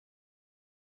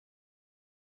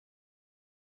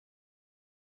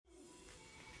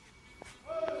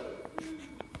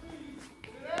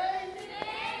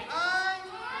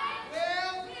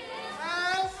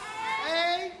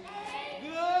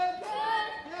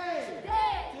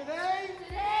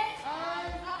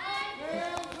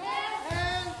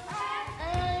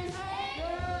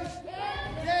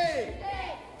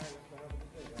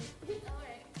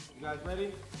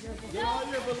ready? Get all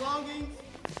your belongings,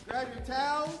 grab your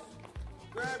towels,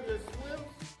 grab your swims.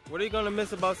 What are you going to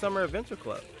miss about Summer Adventure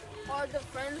Club? All the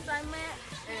friends I met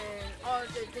and all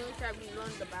the things that we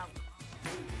learned about.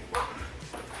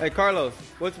 Hey Carlos,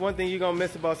 what's one thing you're going to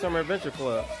miss about Summer Adventure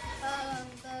Club?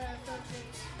 The field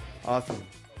trips. Awesome.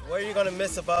 What are you going to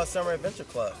miss about Summer Adventure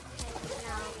Club?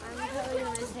 I'm really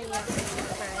missing my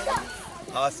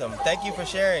friends. Awesome. Thank you for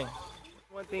sharing.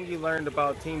 One thing you learned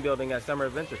about team building at Summer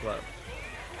Adventure Club?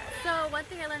 So one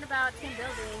thing I learned about team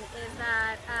building is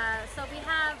that, so we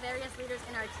have various leaders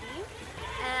in our team,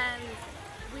 and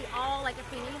we all, like if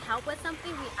we need help with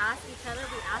something, we ask each other,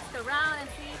 we ask around and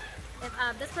see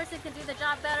if this person can do the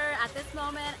job better at this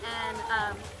moment,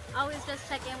 and always just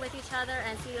check in with each other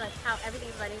and see like how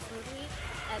everything's running smoothly,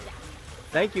 and yeah.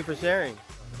 Thank you for sharing.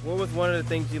 What was one of the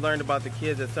things you learned about the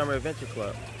kids at Summer Adventure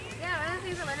Club? Yeah, one of the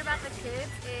things I learned about the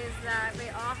kids is that they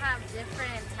all have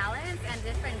different talents and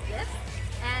different gifts.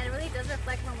 And it really does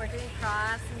reflect when we're doing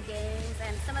crafts and games,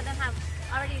 and some of them have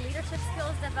already leadership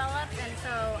skills developed, and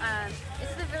so it's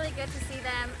just really good to see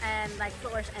them and like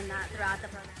flourish in that throughout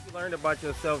the program. What you learned about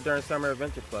yourself during Summer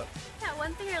Adventure Club? Yeah,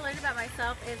 one thing I learned about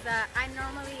myself is that I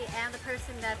normally am the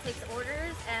person that takes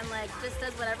orders and like just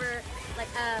does whatever like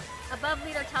above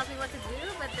leader tells me what to do,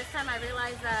 but this time I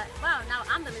realized that, wow, now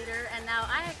I'm the leader and now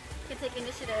I can take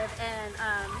initiative and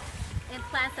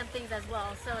plan some things as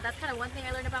well. So that's kind of one thing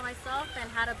I learned about myself and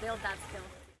how to build that skill.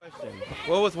 Question.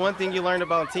 What was one thing you learned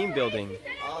about team building?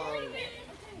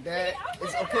 That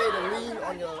it's okay to lean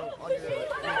on your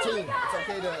team. It's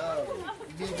okay to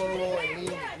be vulnerable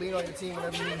and lean on your team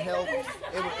whenever you need help.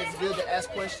 It's good to ask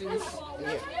questions.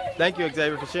 Yeah. Thank you,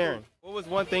 Xavier, for sharing. What was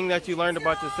one thing that you learned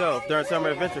about yourself during Summer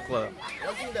Adventure Club?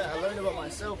 One thing that I learned about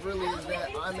myself really is that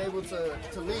I'm able to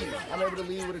lead. I'm able to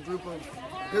lead with a group of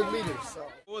good leaders. So.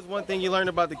 What was one thing you learned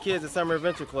about the kids at Summer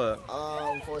Adventure Club?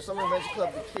 For Summer Adventure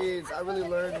Club, the kids, I really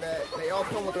learned that they all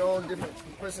come with their own different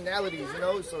personalities, you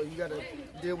know, so you got to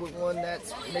deal with one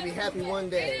that's maybe happy one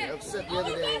day, upset the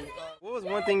other day. What was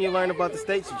one thing you learned about the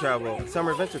states you traveled at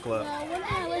Summer Adventure Club? One thing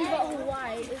I learned about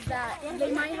Hawaii is that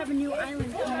they might have a new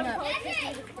island coming up.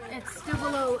 It's still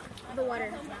below the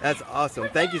water. That's awesome.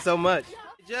 Thank you so much.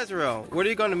 Jezreel, what are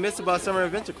you going to miss about Summer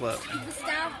Adventure Club? The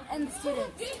staff and the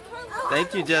students.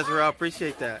 Thank you, Jezreel. I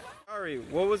appreciate that. Ari,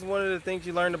 what was one of the things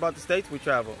you learned about the states we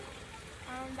traveled?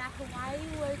 That Hawaii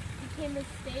became a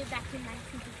state back in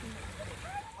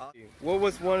 1959. What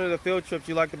was one of the field trips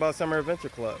you liked about Summer Adventure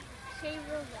Club? Shaver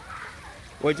Lake.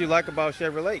 What did you like about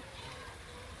Shaver Lake?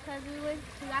 Because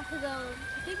we got to go,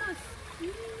 I think it was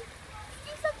ski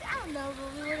something, I don't know,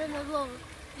 but we were in those little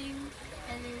things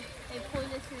and they pulled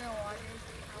us in the water.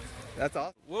 That's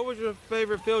awesome. What was your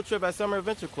favorite field trip at Summer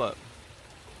Adventure Club?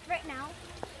 Right now.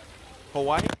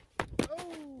 Hawaii?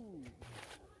 Oh.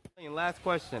 And last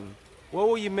question. What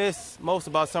will you miss most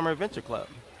about Summer Adventure Club?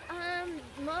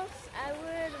 Most I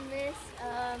would miss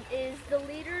is the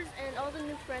leaders and all the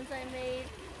new friends I made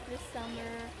this summer,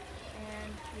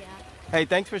 and yeah. Hey,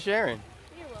 thanks for sharing.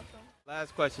 You're welcome.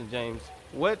 Last question, James.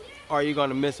 What are you going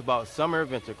to miss about Summer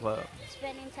Adventure Club?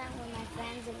 Spending time with my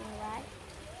friends and my life.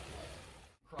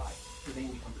 Cry, for they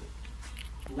will be comforted.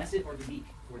 Blessed are the meek,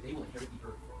 for they will inherit the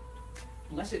earth.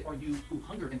 Blessed are you who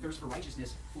hunger and thirst for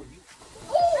righteousness, for you.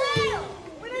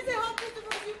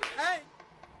 Hey!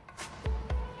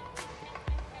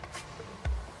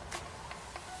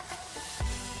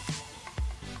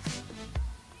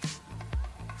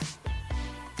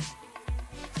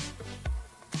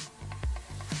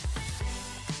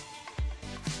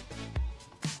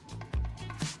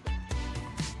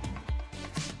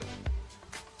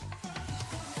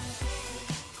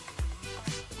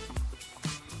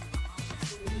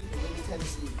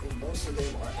 Tennessee, and most of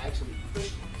them are actually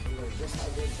Christians. You know, just how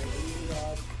they believe in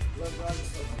God, love God, and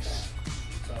stuff like that.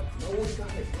 So no one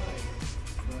got it right,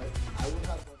 but I would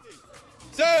have.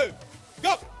 2,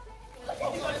 go!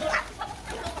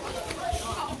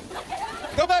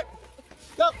 Go back!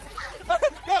 Go!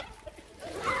 Go!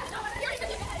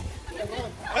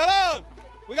 Hold on!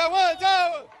 We got 1,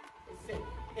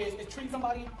 2! Is treating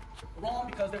somebody wrong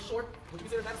because they're short, would you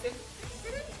consider that a sin?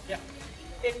 Yeah.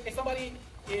 If somebody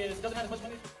doesn't have as much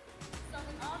money. So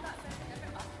then all that says in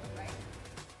different levels, right?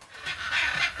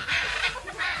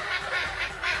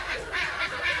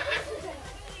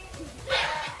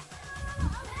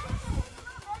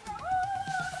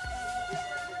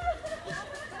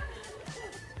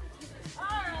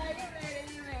 Alright,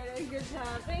 you made it. Good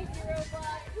job. Thank you,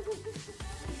 robot.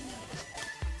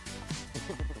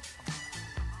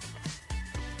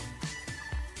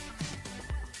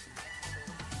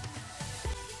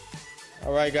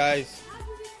 All right, guys.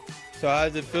 So how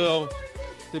does it feel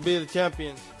to be the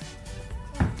champions?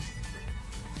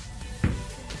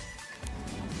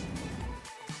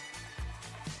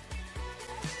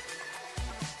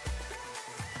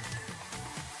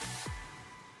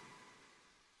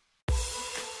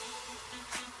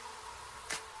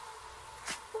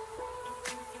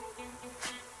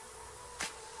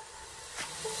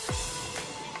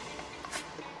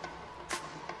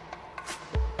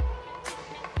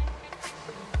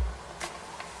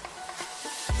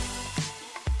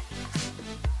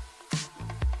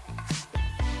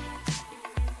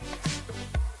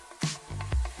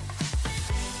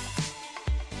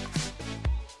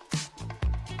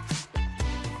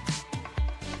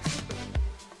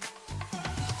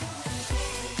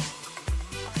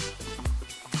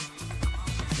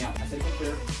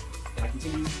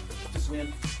 continue to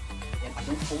swim, and I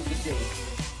don't hold this day,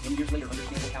 many years later,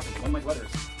 understand what happened. One of my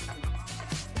brothers,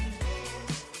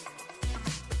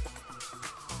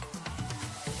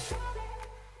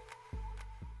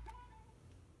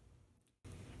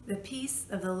 The peace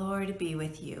of the Lord be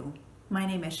with you. My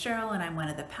name is Cheryl and I'm one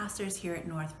of the pastors here at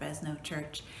North Fresno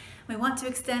Church. We want to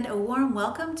extend a warm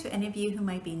welcome to any of you who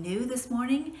might be new this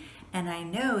morning, and I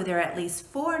know there are at least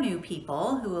 4 new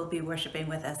people who will be worshiping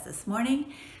with us this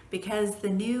morning because the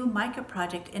new Micah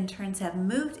Project interns have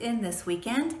moved in this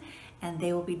weekend and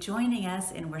they will be joining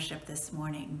us in worship this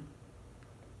morning.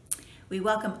 We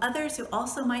welcome others who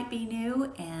also might be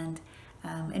new and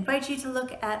invite you to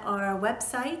look at our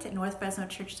website at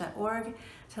northfresnochurch.org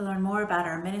to learn more about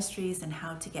our ministries and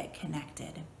how to get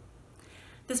connected.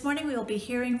 This morning we will be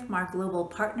hearing from our global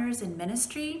partners in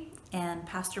ministry, and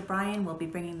Pastor Brian will be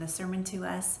bringing the sermon to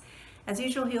us. As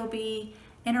usual, he'll be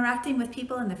interacting with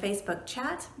people in the Facebook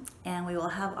chat, and we will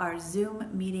have our Zoom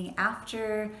meeting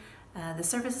after the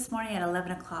service this morning at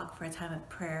 11 o'clock for a time of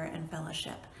prayer and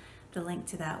fellowship. The link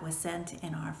to that was sent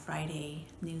in our Friday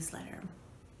newsletter.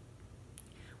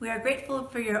 We are grateful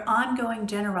for your ongoing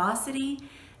generosity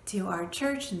to our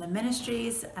church and the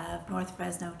ministries of North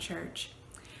Fresno Church.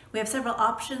 We have several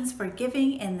options for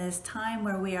giving in this time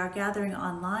where we are gathering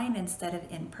online instead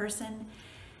of in person.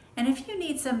 And if you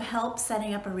need some help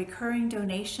setting up a recurring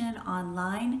donation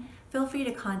online, feel free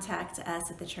to contact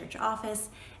us at the church office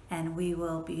and we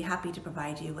will be happy to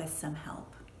provide you with some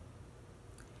help.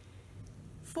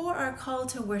 For our call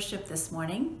to worship this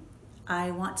morning, I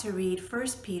want to read 1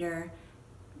 Peter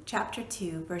chapter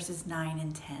 2, verses 9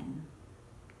 and 10.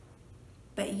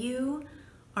 But you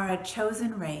are a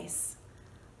chosen race,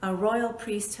 a royal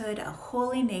priesthood, a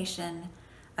holy nation,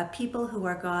 a people who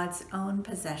are God's own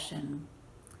possession.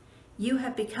 You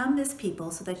have become this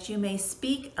people so that you may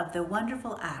speak of the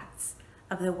wonderful acts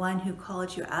of the one who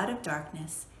called you out of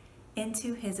darkness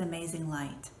into his amazing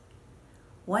light.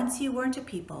 Once you weren't a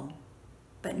people,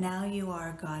 but now you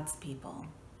are God's people.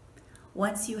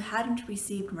 Once you hadn't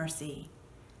received mercy,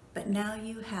 but now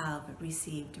you have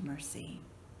received mercy.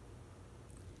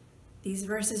 These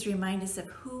verses remind us of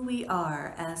who we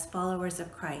are as followers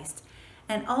of Christ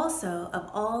and also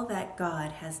of all that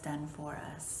God has done for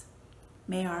us.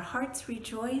 May our hearts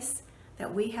rejoice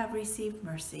that we have received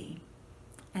mercy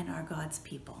and are God's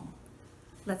people.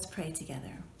 Let's pray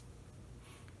together.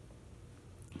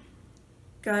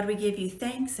 God, we give you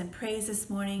thanks and praise this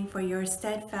morning for your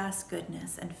steadfast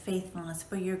goodness and faithfulness,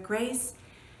 for your grace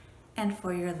and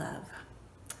for your love.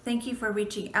 Thank you for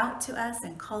reaching out to us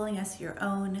and calling us your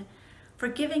own, for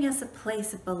giving us a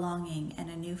place of belonging and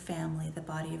a new family, the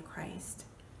body of Christ.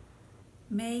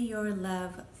 May your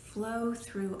love flow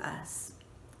through us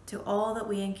to all that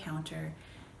we encounter,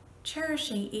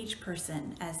 cherishing each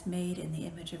person as made in the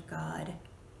image of God.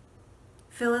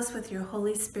 Fill us with your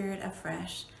Holy Spirit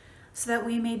afresh so that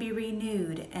we may be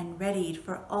renewed and readied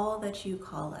for all that you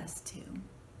call us to.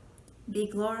 Be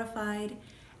glorified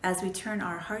as we turn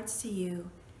our hearts to you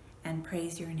and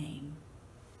praise your name.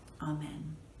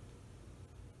 Amen.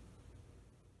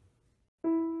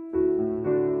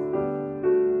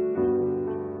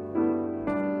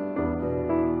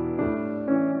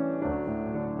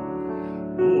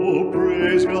 Oh,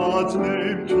 praise God's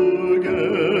name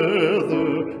together,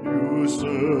 you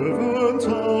servants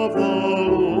of the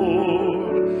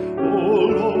Lord. Oh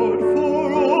Lord,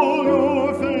 for all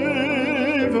your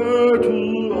favor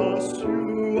to us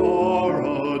you are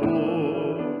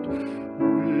adored.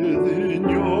 Within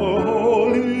your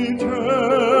holy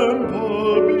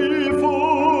temple,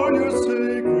 before your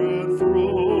sacred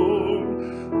throne,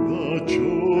 the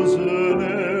chosen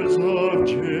heirs of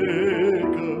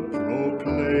Jacob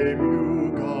proclaim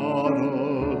you God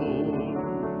alone.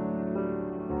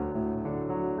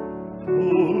 O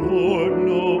Lord,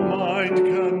 no mind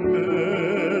can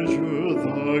measure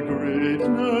the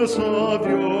greatness of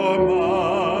your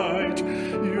might.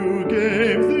 You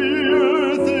gave the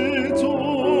earth its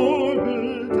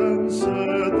orbit and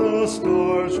set the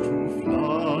stars to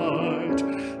flight.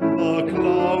 The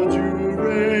clouds you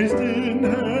raised in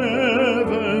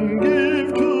heaven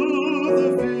gave to the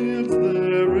fields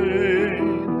their rain.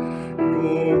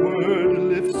 Your word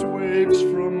lifts waves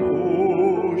from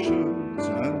oceans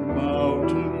and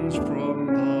mountains from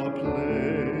the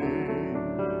plain.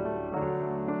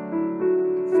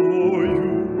 For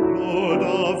you, Lord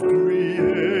of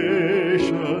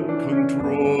creation,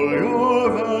 control your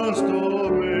vast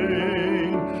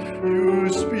domain. You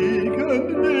speak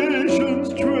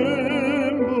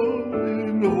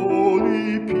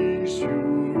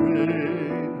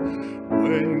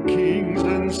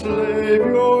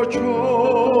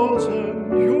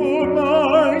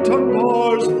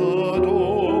bars the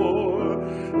door,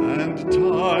 and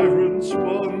tyrants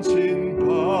once in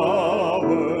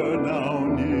power now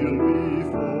kneel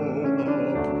before the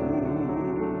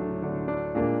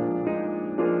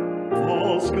poor.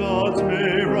 False gods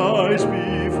may rise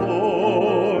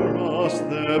before us,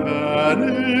 their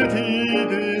vanity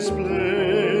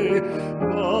display,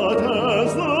 but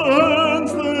as the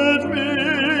hands that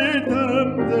made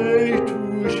them, they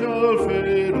too shall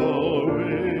fade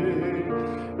away.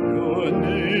 Your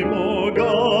name, O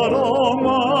God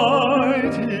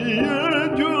Almighty,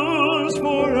 endures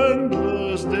for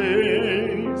endless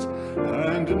days,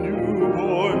 and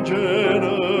newborn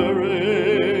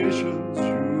generations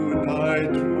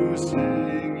unite to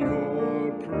sing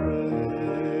your praise.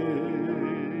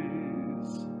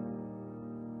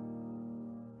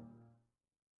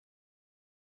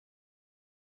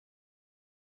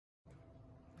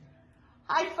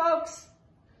 Hi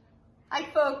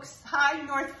folks. Hi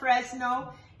North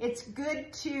Fresno. It's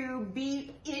good to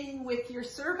be in with your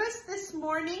service this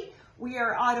morning. We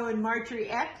are Otto and Marjorie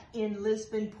Eck in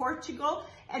Lisbon, Portugal.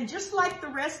 And just like the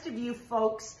rest of you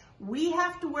folks, we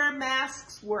have to wear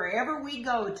masks wherever we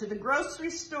go. To the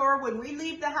grocery store, when we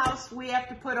leave the house, we have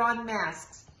to put on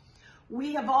masks.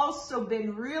 We have also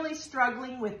been really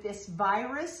struggling with this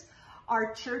virus.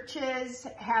 Our churches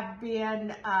have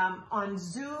been on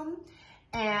Zoom.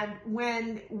 And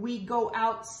when we go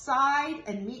outside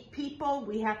and meet people,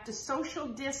 we have to social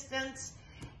distance.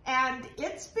 And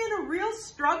it's been a real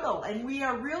struggle, and we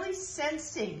are really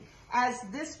sensing as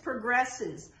this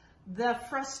progresses the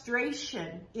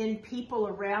frustration in people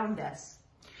around us.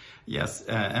 Yes,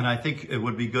 and I think it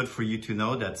would be good for you to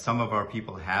know that some of our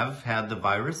people have had the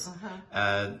virus,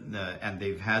 and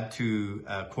they've had to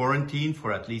quarantine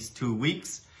for at least 2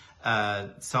 weeks.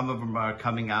 Some of them are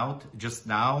coming out just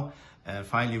now,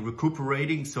 finally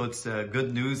recuperating, so it's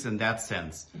good news in that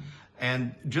sense.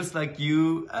 And just like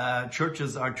you,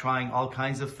 churches are trying all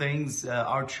kinds of things.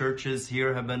 Our churches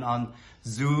here have been on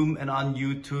Zoom and on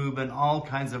YouTube and all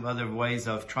kinds of other ways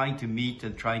of trying to meet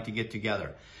and trying to get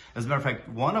together. As a matter of fact,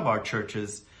 one of our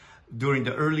churches, during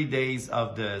the early days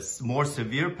of the more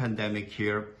severe pandemic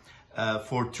here,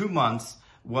 for 2 months,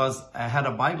 had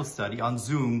a Bible study on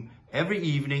Zoom every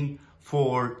evening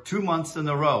for 2 months in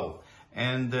a row.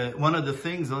 And one of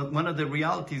the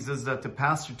realities is that the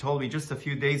pastor told me just a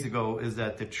few days ago is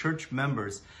that the church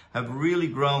members have really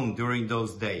grown during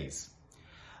those days.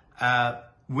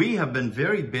 We have been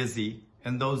very busy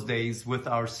in those days with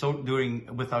our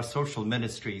social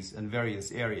ministries in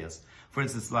various areas. For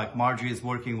instance, like Marjorie is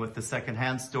working with the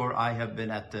secondhand store. I have been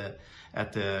at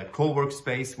the co-work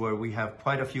space where we have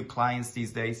quite a few clients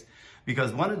these days.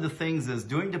 Because one of the things is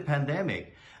during the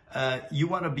pandemic, you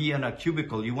want to be in a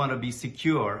cubicle, you want to be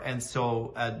secure. And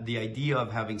so the idea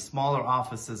of having smaller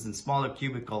offices and smaller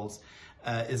cubicles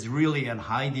is really in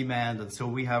high demand. And so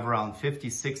we have around 50,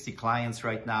 60 clients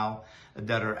right now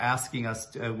that are asking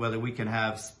us whether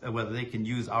they can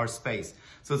use our space.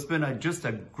 So it's been just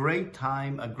a great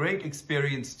time, a great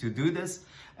experience to do this.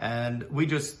 And we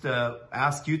just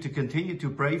ask you to continue to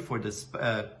pray for this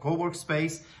co-work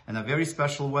space in a very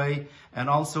special way. And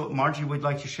also, Margie would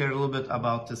like to share a little bit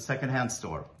about the secondhand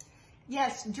store.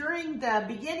 Yes, during the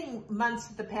beginning months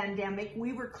of the pandemic,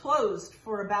 we were closed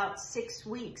for about 6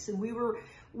 weeks, and we were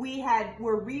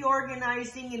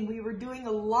reorganizing, and we were doing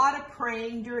a lot of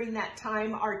praying during that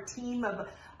time. Our team of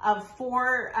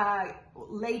 4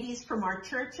 ladies from our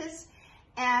churches.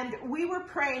 And we were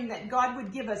praying that God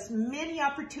would give us many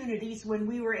opportunities when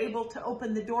we were able to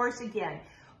open the doors again.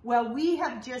 Well, we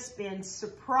have just been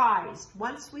surprised.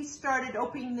 Once we started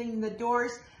opening the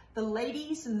doors, the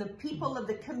ladies and the people of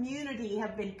the community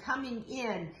have been coming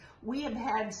in. We have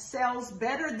had sales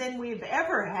better than we've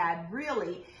ever had,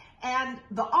 really. And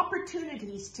the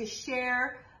opportunities to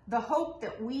share the hope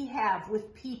that we have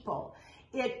with people.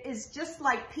 It is just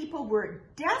like people were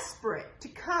desperate to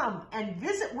come and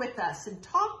visit with us and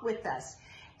talk with us.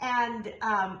 And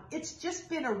it's just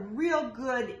been a real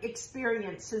good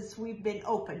experience since we've been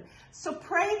open. So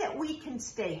pray that we can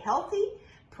stay healthy.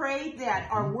 Pray that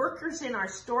our workers in our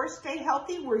store stay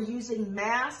healthy. We're using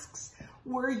masks.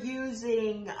 We're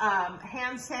using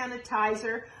hand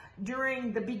sanitizer.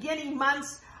 During the beginning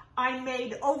months, I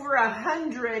made over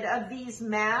 100 of these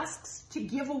masks to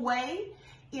give away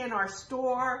in our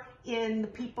store, in the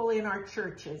people in our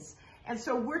churches. And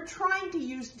so we're trying to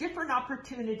use different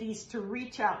opportunities to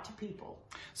reach out to people.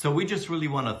 So we just really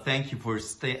want to thank you for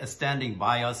standing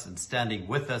by us and standing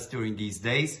with us during these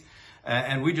days.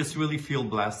 And we just really feel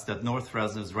blessed that North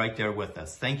Fresno is right there with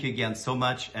us. Thank you again so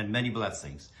much, and many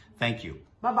blessings. Thank you.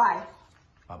 Bye-bye.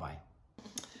 Bye-bye.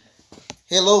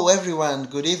 Hello everyone,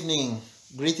 good evening.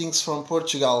 Greetings from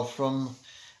Portugal, from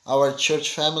our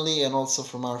church family and also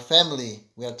from our family.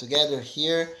 We are together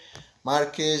here.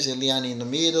 Marcus, Eliane in the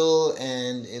middle,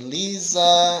 and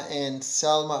Elisa and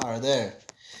Selma are there.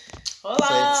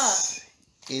 Hola. So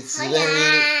it's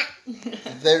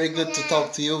very good to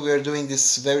talk to you. We are doing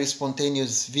this very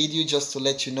spontaneous video just to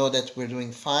let you know that we're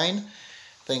doing fine.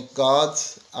 Thank God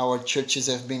our churches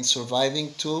have been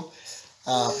surviving too.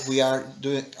 We are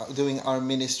doing our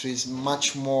ministries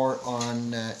much more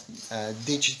on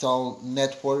digital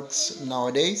networks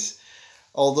nowadays.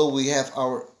 Although we have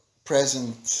our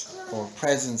presence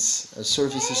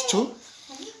services too,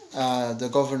 the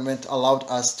government allowed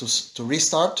us to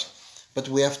restart, but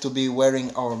we have to be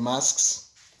wearing our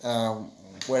masks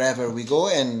wherever we go,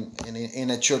 and in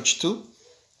a church too.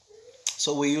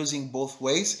 So we're using both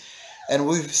ways, and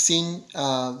we've seen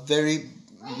very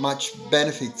much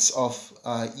benefits of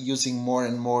using more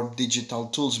and more digital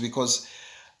tools, because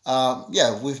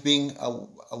we've been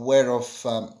aware of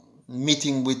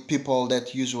meeting with people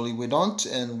that usually we don't,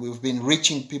 and we've been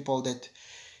reaching people that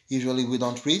usually we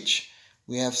don't reach.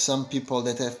 We have some people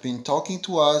that have been talking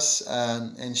to us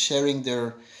and sharing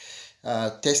their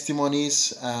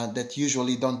testimonies that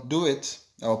usually don't do it,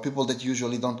 or people that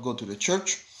usually don't go to the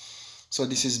church. So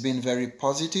this has been very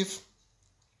positive.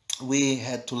 We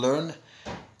had to learn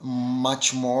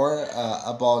much more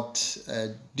about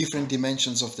different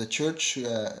dimensions of the church.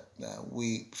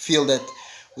 We feel that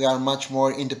we are much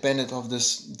more independent of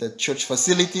the church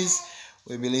facilities.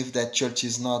 We believe that church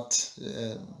is not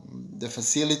the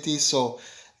facility. So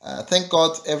thank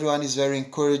God everyone is very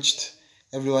encouraged.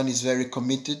 Everyone is very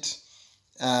committed.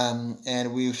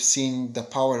 And we've seen the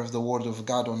power of the Word of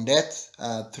God on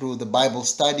that through the Bible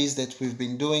studies that we've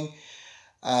been doing.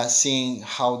 Seeing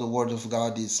how the Word of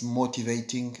God is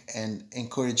motivating and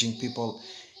encouraging people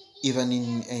even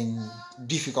in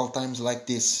difficult times like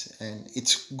this. And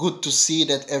it's good to see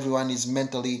that everyone is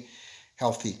mentally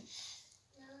healthy.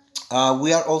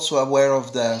 We are also aware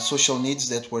of the social needs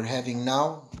that we're having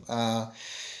now.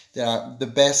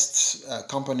 The best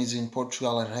companies in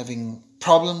Portugal are having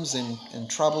problems and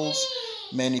troubles.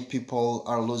 Many people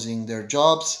are losing their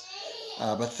jobs.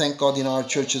 But thank God in our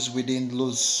churches we didn't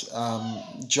lose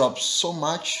jobs so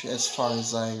much, as far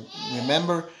as I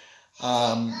remember.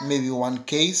 Maybe one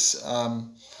case.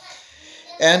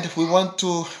 And we want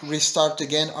to restart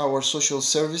again our social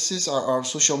services, our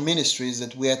social ministries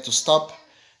that we had to stop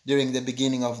during the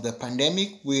beginning of the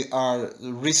pandemic. We are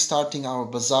restarting our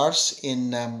bazaars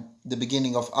in the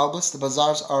beginning of August. The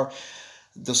bazaars are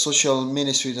the social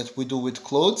ministry that we do with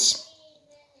clothes.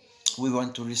 We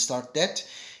want to restart that.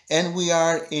 And we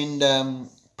are in the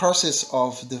process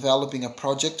of developing a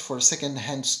project for a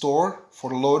second-hand store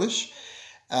for Lourdes.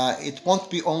 It won't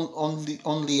be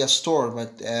only a store,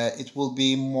 but it will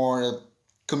be more a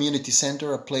community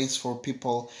center, a place for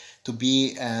people to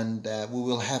be, and we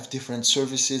will have different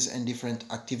services and different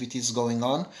activities going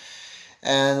on.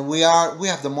 And we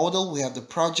have the model, we have the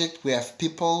project, we have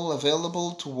people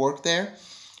available to work there,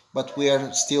 but we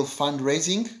are still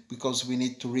fundraising because we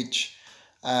need to reach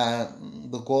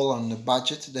the goal on the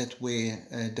budget that we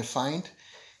defined.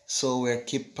 So we're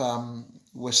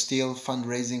still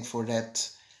fundraising for that,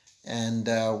 and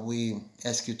we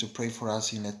ask you to pray for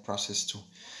us in that process too.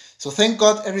 So thank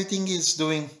God everything is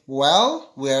doing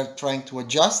well. We are trying to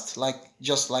adjust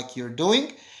just like you're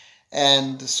doing,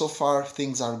 and so far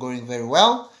things are going very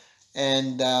well.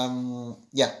 And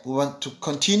we want to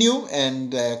continue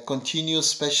and continue,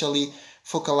 especially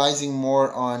focalizing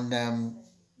more on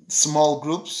small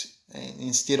groups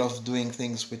instead of doing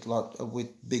things with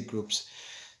big groups.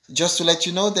 Just to let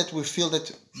you know that we feel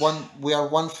that we are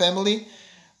one family,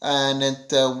 and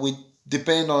that we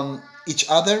depend on each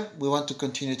other. We want to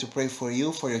continue to pray for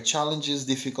you, for your challenges,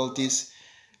 difficulties,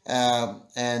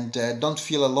 and don't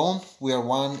feel alone. We are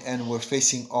one, and we're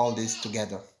facing all this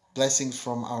together. Blessings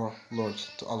from our Lord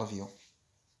to all of you.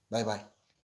 Bye-bye.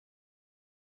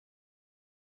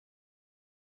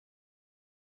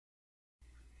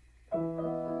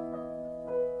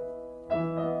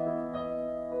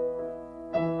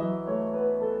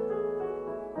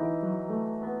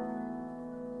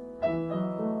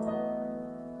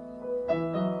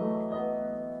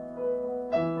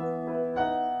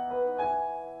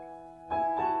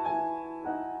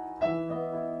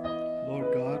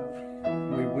 Lord God,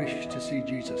 we wish to see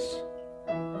Jesus.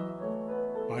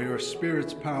 By your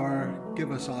Spirit's power,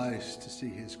 give us eyes to see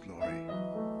his glory.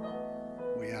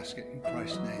 We ask it in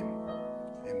Christ's name.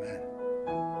 Amen.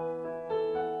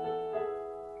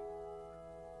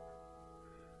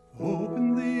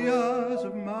 Open the eyes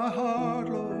of my heart,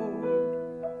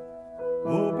 Lord.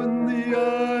 Open the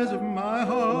eyes of my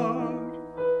heart.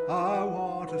 I want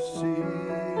see you.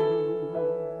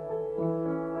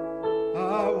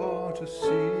 I want to see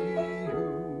you.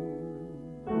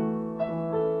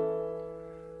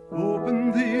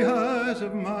 Open the eyes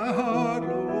of my heart,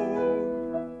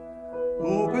 Lord.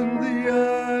 Open the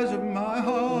eyes of my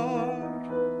heart.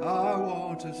 I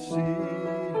want to see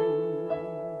you.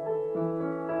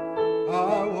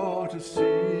 I want to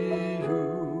see you.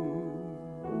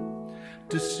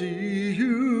 To see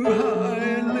you high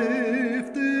and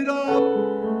lifted up,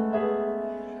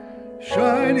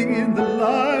 shining in the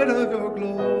light of your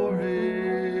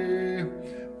glory.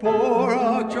 Pour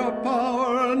out your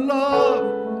power and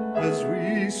love as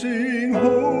we sing,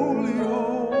 holy,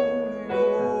 holy,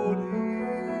 holy.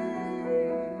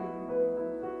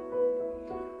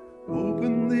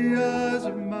 Open the eyes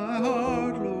of my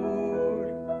heart,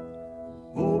 Lord.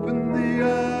 Open the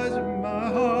eyes of my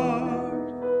heart.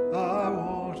 I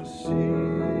want to see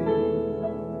you.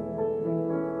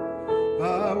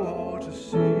 I want to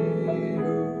see you.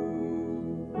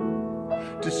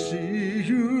 To see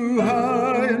you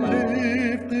high and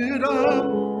lifted up,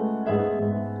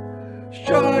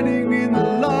 shining in the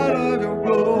light of your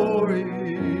glory.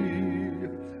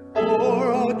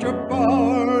 Pour out your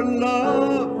power and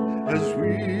love as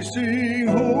we sing,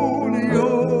 holy,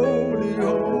 holy,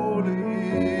 holy.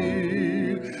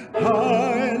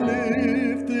 High and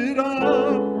lifted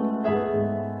up,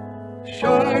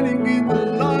 shining in the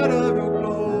light of your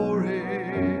glory.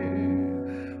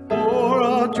 Pour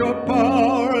out your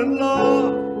power and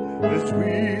love as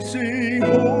we sing,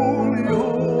 holy,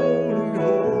 holy,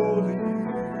 holy.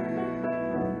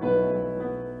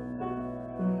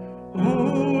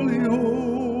 Holy,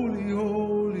 holy,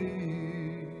 holy.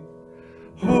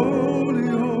 Holy,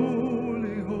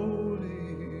 holy, holy.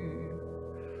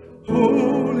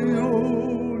 Holy,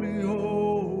 holy,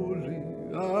 holy.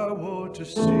 I want to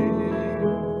see you.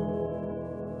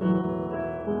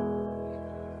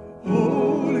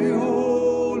 Holy,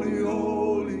 holy,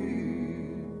 holy.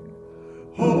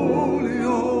 Holy,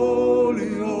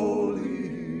 holy, holy.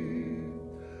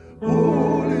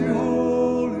 Holy,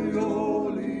 holy,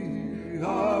 holy.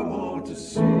 I want to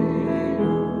see you.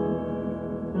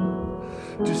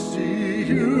 To see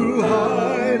you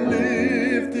high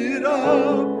lifted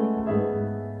up,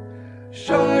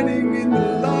 shining in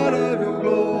the light of your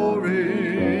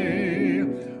glory.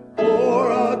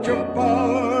 Pour out your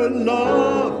power and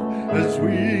love as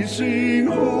we sing,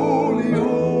 holy,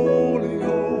 holy,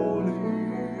 holy.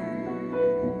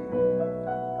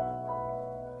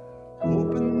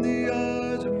 Open the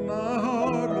eyes of my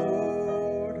heart,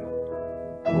 Lord.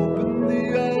 Open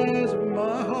the eyes of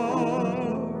my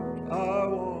heart. I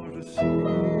want to see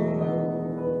you.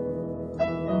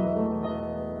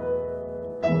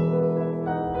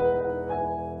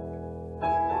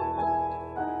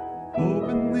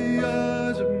 Open the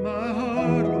eyes of my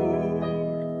heart, Lord.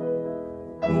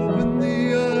 Open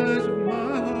the eyes of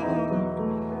my heart.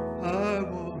 I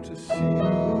want to see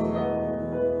you.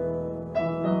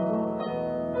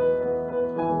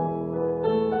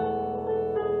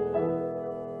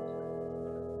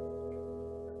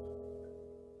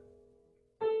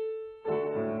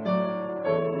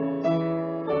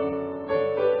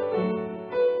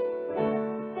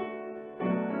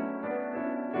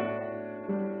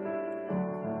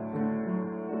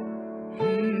 He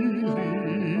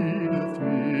leadeth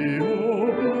me,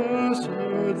 O blessed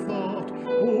thought, O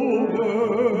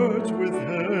words with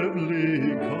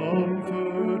heavenly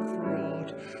comfort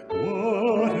fraught.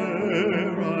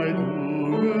 Whate'er I do,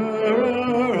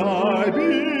 where'er I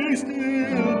be,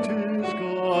 still 'tis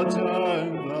God's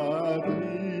hand that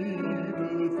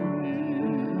leadeth me.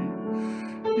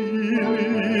 He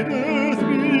leadeth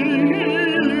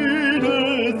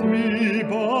me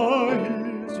by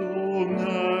his own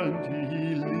hand, he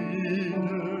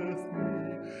leadeth me.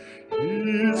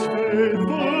 His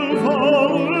faithful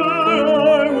follower I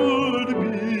would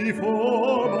be,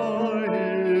 for by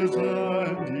his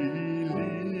hand he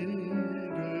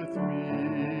leadeth me.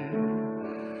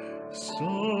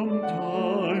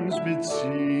 Sometimes mid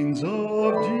scenes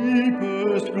of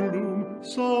deepest gloom,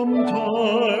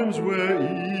 sometimes where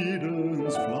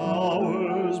Eden's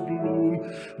flowers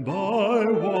bloom, by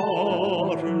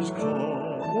waters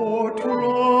calm or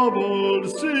troubled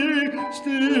sea,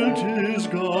 still 'tis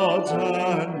God's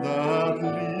hand that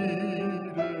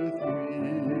leadeth me.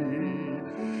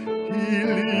 He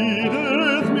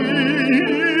leadeth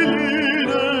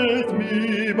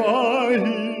me by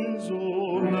his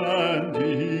own hand,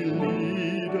 he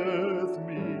leadeth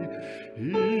me.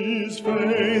 His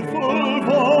faithful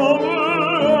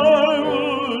follower I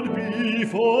would be,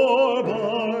 for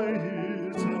by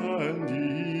his hand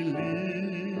he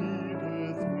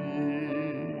leadeth me.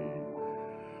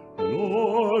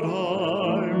 Lord, I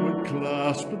would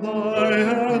clasp thy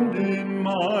hand in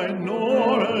mine,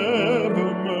 nor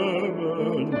ever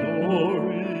murmur, nor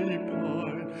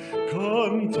repine.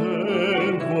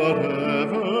 Content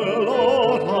whatever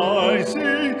lot I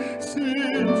see,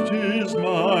 since 'tis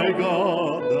my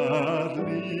God that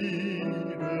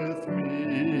leadeth me.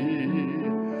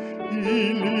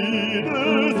 He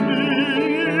leadeth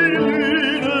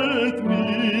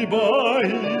me by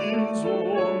his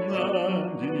own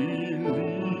hand, he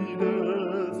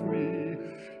leadeth me.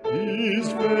 His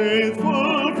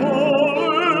faithful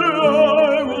follower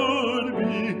I would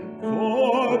be,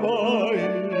 for by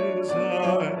his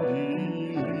hand he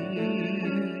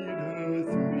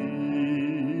leadeth me.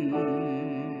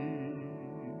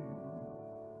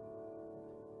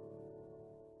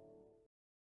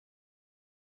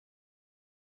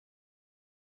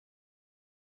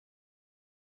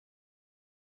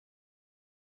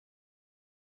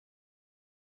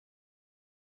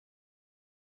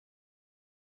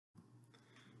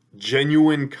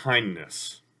 Genuine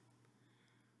kindness,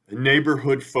 a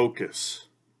neighborhood focus,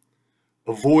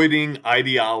 avoiding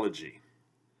ideology.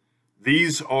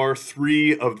 These are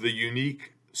three of the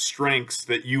unique strengths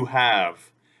that you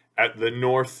have at the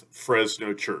North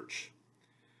Fresno Church.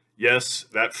 Yes,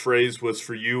 that phrase was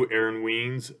for you, Aaron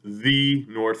Weens, the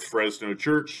North Fresno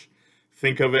Church.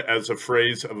 Think of it as a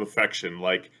phrase of affection,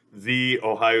 like the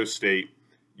Ohio State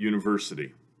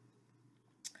University.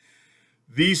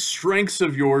 These strengths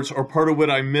of yours are part of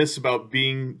what I miss about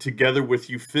being together with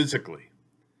you physically.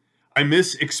 I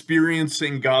miss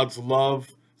experiencing God's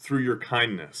love through your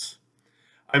kindness.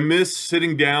 I miss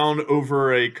sitting down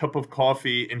over a cup of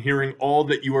coffee and hearing all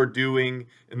that you are doing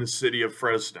in the city of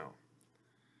Fresno.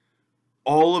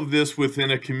 All of this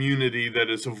within a community that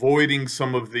is avoiding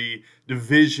some of the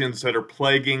divisions that are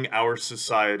plaguing our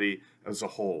society as a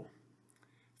whole.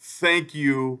 Thank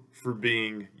you for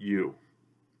being you.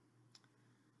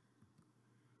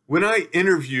 When I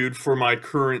interviewed for my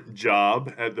current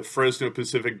job at the Fresno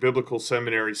Pacific Biblical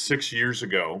Seminary 6 years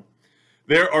ago,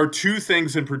 there are two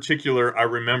things in particular I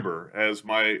remember as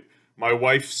my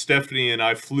wife Stephanie and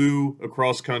I flew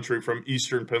across country from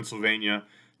eastern Pennsylvania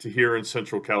to here in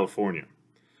Central California.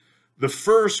 The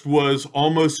first was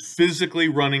almost physically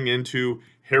running into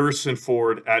Harrison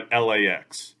Ford at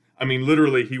LAX. I mean,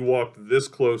 literally, he walked this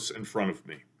close in front of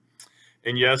me.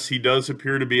 And yes, he does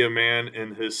appear to be a man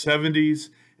in his 70s,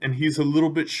 and he's a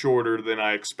little bit shorter than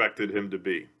I expected him to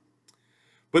be.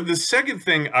 But the second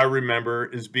thing I remember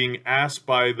is being asked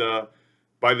by the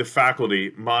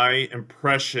faculty my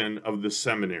impression of the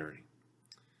seminary.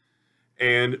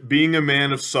 And being a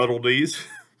man of subtleties,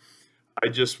 I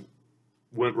just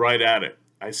went right at it.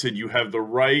 I said, you have the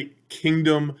right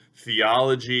kingdom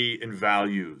theology and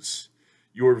values.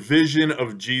 Your vision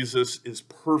of Jesus is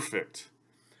perfect,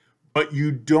 but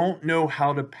you don't know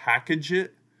how to package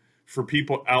it for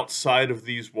people outside of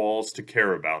these walls to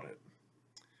care about it.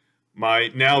 My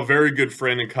now very good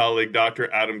friend and colleague,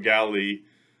 Dr. Adam Galley,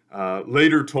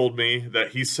 later told me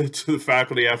that he said to the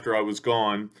faculty after I was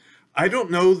gone, I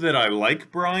don't know that I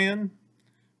like Brian,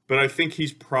 but I think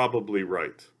he's probably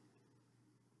right.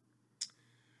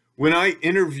 When I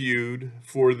interviewed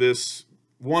for this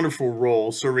wonderful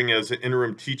role, serving as an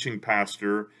interim teaching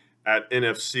pastor at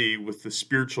NFC with the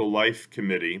Spiritual Life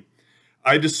Committee,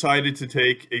 I decided to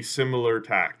take a similar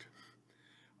tact.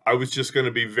 I was just going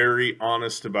to be very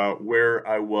honest about where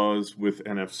I was with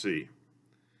NFC.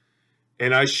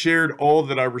 And I shared all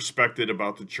that I respected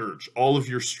about the church, all of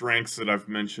your strengths that I've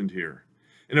mentioned here.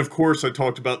 And of course, I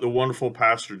talked about the wonderful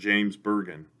Pastor James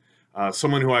Bergen,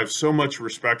 someone who I have so much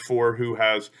respect for, who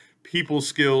has people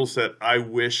skills that I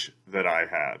wish that I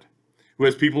had, who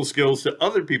has people skills that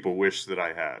other people wish that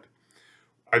I had.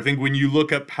 I think when you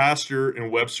look at pastor in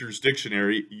Webster's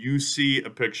dictionary, you see a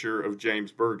picture of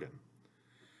James Bergen.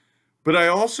 But I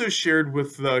also shared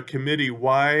with the committee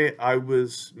why I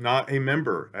was not a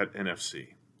member at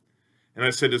NFC. And I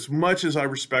said, as much as I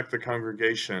respect the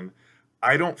congregation,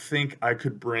 I don't think I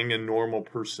could bring a normal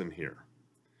person here.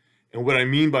 And what I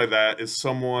mean by that is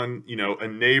someone, a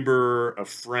neighbor, a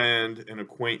friend, an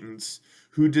acquaintance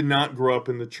who did not grow up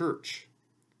in the church.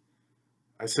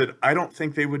 I said, I don't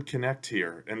think they would connect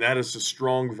here. And that is a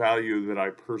strong value that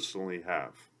I personally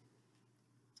have.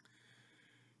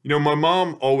 My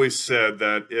mom always said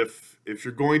that if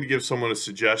you're going to give someone a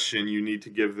suggestion, you need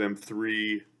to give them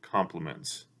 3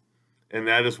 compliments. And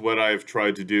that is what I have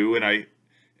tried to do. And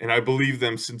I believe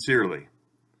them sincerely.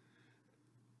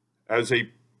 As an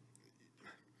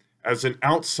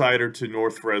outsider to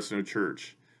North Fresno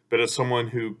Church, but as someone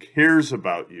who cares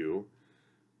about you,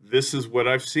 this is what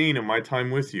I've seen in my time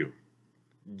with you.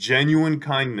 Genuine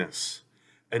kindness,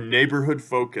 a neighborhood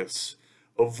focus,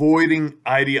 avoiding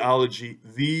ideology.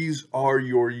 These are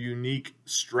your unique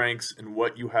strengths and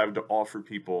what you have to offer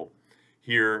people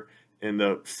here in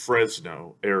the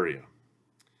Fresno area.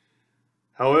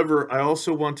 However, I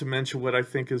also want to mention what I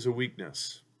think is a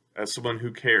weakness as someone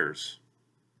who cares.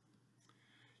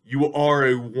 You are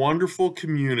a wonderful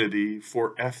community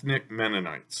for ethnic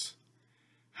Mennonites.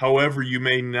 However, you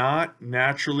may not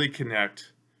naturally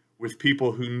connect with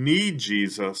people who need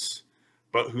Jesus,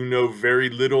 but who know very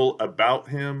little about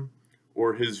him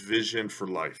or his vision for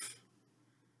life.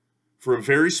 For a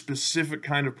very specific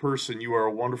kind of person, you are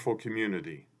a wonderful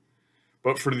community.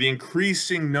 But for the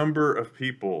increasing number of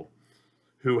people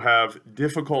who have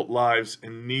difficult lives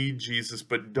and need Jesus,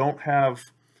 but don't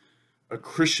have a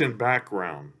Christian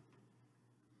background,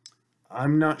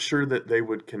 I'm not sure that they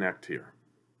would connect here.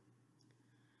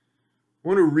 I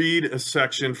want to read a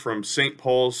section from St.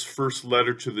 Paul's first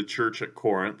letter to the church at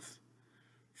Corinth,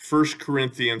 1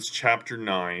 Corinthians chapter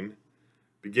 9,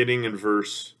 beginning in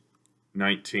verse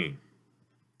 19.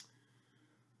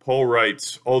 Paul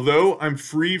writes, "Although I'm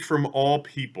free from all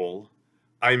people,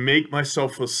 I make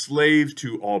myself a slave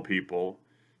to all people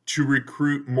to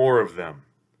recruit more of them.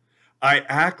 I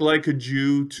act like a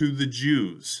Jew to the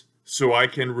Jews, so I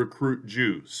can recruit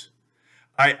Jews.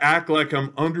 I act like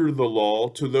I'm under the law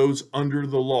to those under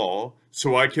the law,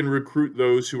 so I can recruit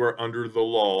those who are under the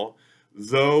law,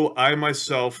 though I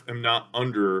myself am not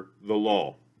under the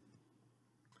law.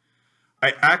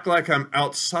 I act like I'm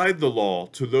outside the law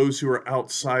to those who are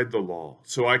outside the law,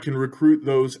 so I can recruit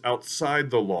those outside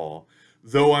the law,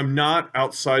 though I'm not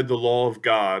outside the law of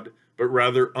God, but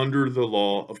rather under the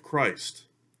law of Christ.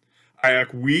 I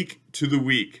act weak to the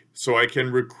weak, so I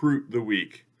can recruit the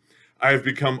weak. I have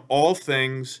become all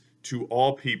things to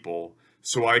all people,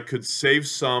 so I could save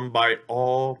some by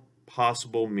all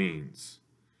possible means.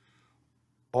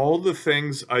 All the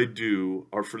things I do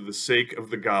are for the sake of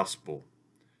the gospel,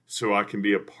 so I can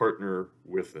be a partner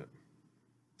with it."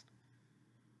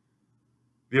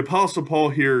 The Apostle Paul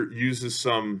here uses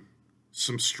some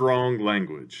strong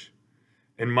language.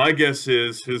 And my guess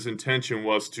is his intention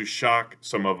was to shock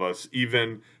some of us,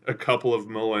 even a couple of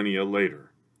millennia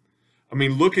later. I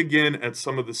mean, look again at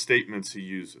some of the statements he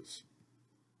uses.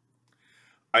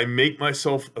 I make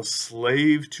myself a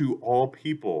slave to all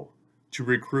people to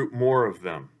recruit more of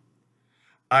them.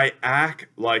 I act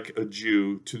like a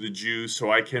Jew to the Jews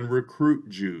so I can recruit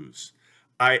Jews.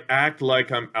 I act like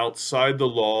I'm outside the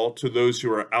law to those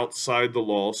who are outside the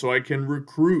law so I can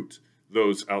recruit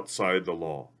those outside the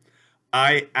law.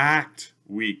 I act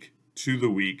weak to the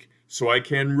weak so I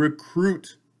can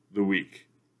recruit the weak.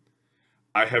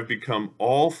 I have become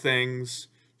all things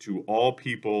to all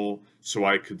people so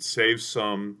I could save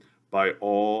some by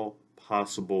all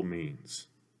possible means.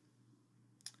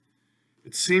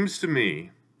 It seems to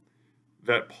me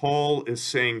that Paul is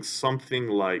saying something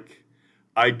like,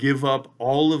 I give up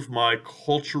all of my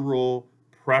cultural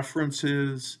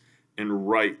preferences and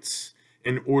rights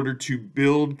in order to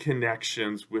build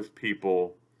connections with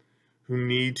people who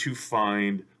need to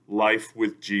find life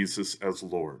with Jesus as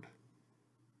Lord.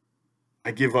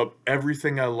 I give up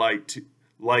everything I like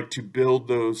to build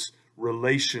those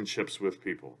relationships with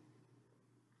people.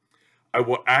 I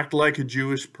will act like a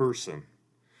Jewish person,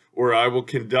 or I will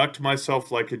conduct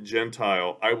myself like a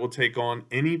Gentile. I will take on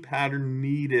any pattern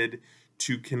needed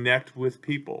to connect with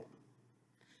people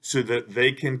so that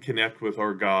they can connect with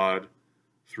our God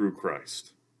through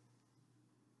Christ.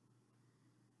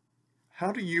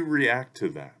 How do you react to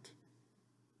that?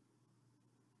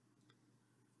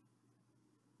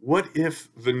 What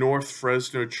if the North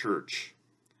Fresno Church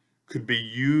could be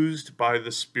used by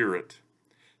the Spirit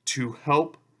to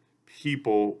help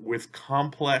people with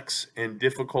complex and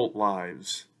difficult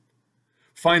lives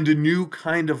find a new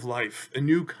kind of life, a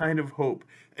new kind of hope,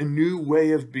 a new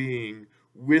way of being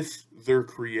with their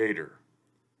Creator?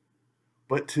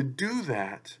 But to do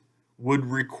that would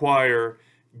require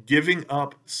giving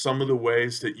up some of the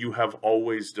ways that you have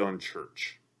always done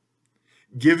church.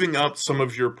 Giving up some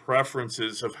of your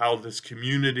preferences of how this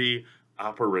community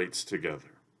operates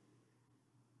together.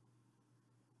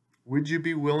 Would you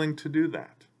be willing to do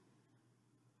that?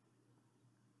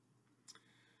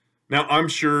 Now, I'm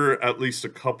sure at least a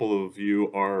couple of you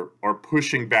are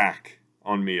pushing back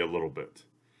on me a little bit.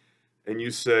 And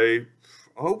you say,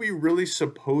 are we really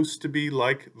supposed to be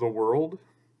like the world?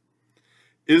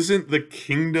 Isn't the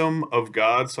kingdom of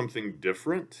God something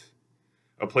different?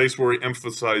 A place where we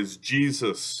emphasize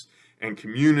Jesus and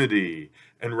community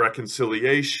and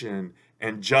reconciliation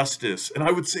and justice. And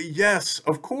I would say, yes,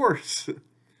 of course.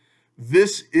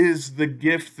 This is the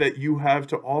gift that you have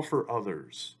to offer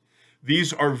others.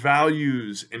 These are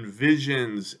values and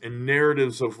visions and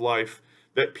narratives of life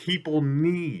that people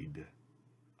need.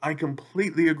 I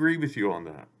completely agree with you on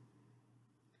that.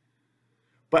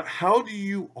 But how do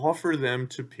you offer them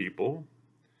to people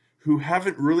who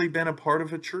haven't really been a part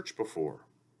of a church before?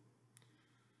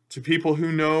 To people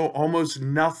who know almost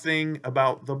nothing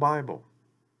about the Bible?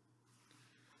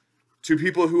 To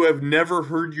people who have never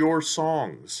heard your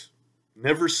songs,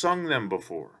 never sung them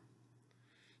before?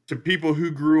 To people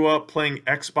who grew up playing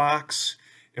Xbox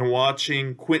and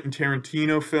watching Quentin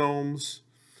Tarantino films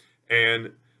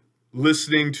and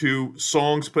listening to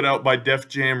songs put out by Def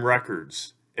Jam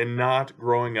Records and not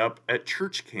growing up at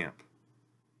church camp?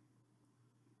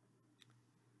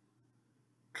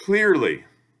 Clearly,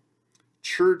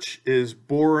 church is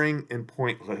boring and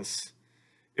pointless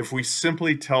if we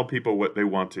simply tell people what they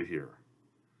want to hear,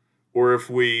 or if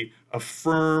we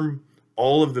affirm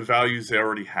all of the values they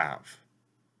already have.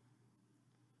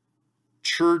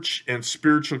 Church and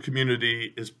spiritual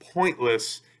community is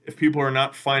pointless if people are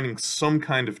not finding some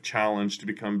kind of challenge to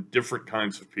become different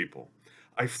kinds of people.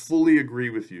 I fully agree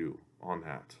with you on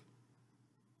that.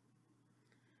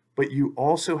 But you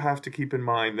also have to keep in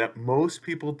mind that most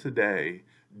people today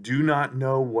do not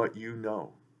know what you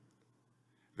know.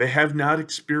 They have not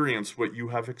experienced what you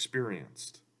have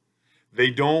experienced. They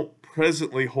don't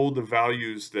presently hold the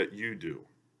values that you do.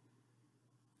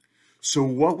 So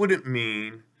what would it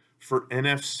mean for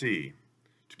NFC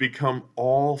to become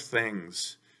all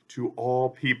things to all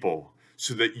people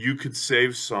so that you could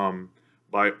save some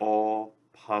by all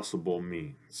possible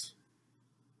means?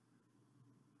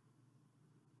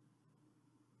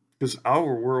 Because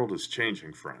our world is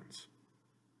changing, friends.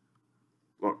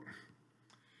 Look,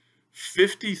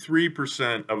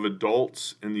 53% of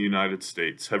adults in the United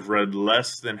States have read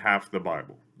less than half the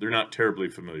Bible. They're not terribly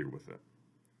familiar with it.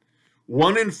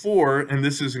 1 in 4, and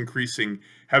this is increasing,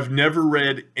 have never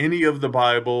read any of the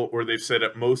Bible, or they've said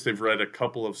at most they've read a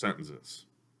couple of sentences.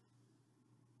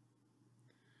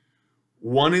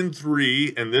 1 in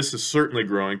 3, and this is certainly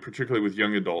growing, particularly with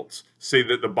young adults, say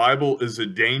that the Bible is a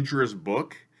dangerous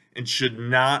book and should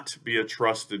not be a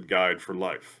trusted guide for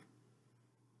life.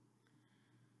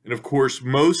 And of course,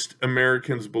 most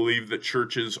Americans believe that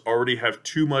churches already have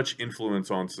too much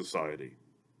influence on society,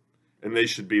 and they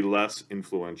should be less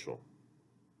influential.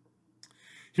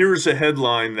 Here is a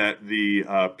headline that the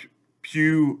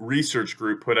Pew Research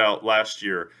Group put out last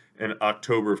year in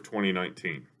October of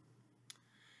 2019.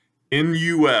 In the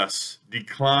U.S.,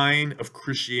 decline of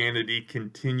Christianity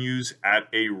continues at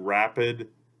a rapid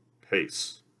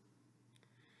pace.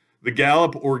 The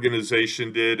Gallup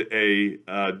organization did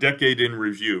a decade in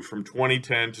review from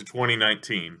 2010 to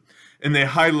 2019, and they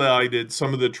highlighted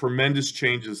some of the tremendous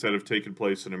changes that have taken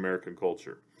place in American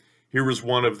culture. Here was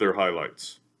one of their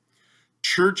highlights.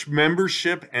 Church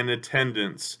membership and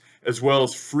attendance, as well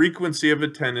as frequency of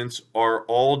attendance, are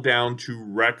all down to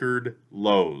record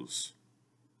lows.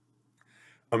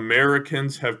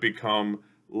 Americans have become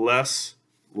less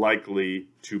likely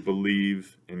to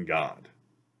believe in God.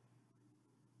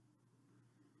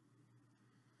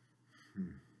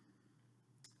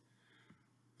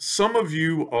 Some of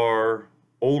you are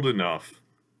old enough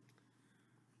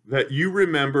that you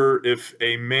remember if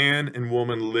a man and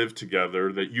woman lived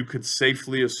together that you could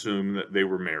safely assume that they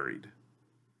were married.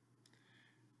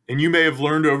 And you may have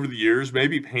learned over the years,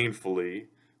 maybe painfully,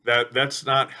 that that's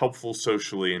not helpful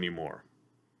socially anymore.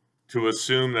 To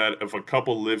assume that if a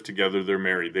couple live together, they're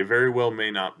married. They very well may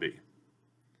not be.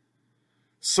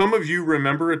 Some of you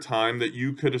remember a time that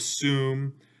you could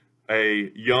assume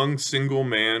a young single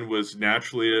man was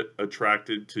naturally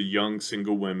attracted to young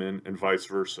single women and vice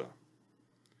versa.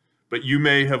 But you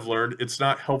may have learned it's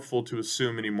not helpful to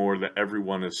assume anymore that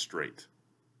everyone is straight.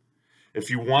 If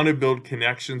you want to build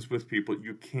connections with people,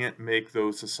 you can't make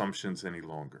those assumptions any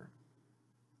longer.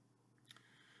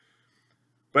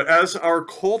 But as our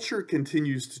culture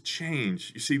continues to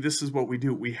change, you see, this is what we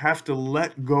do. We have to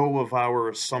let go of our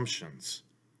assumptions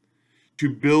to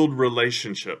build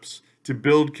relationships, to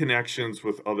build connections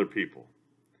with other people.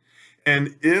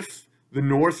 And if the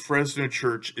North Fresno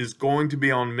Church is going to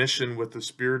be on mission with the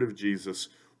Spirit of Jesus,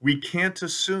 we can't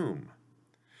assume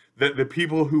that the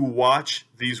people who watch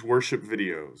these worship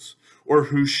videos or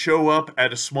who show up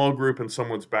at a small group in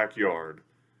someone's backyard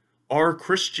are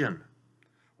Christian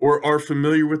or are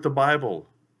familiar with the Bible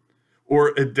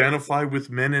or identify with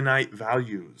Mennonite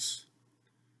values.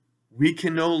 We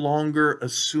can no longer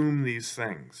assume these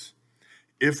things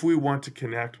if we want to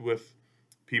connect with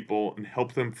people and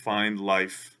help them find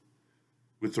life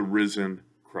with the risen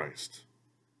Christ.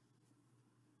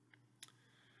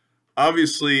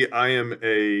 Obviously, I am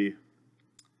a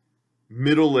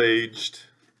middle-aged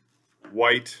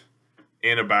white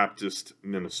Anabaptist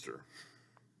minister.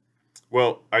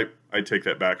 Well, I take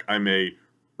that back. I'm a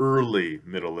early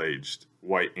middle-aged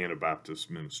white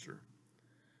Anabaptist minister.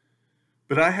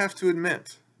 But I have to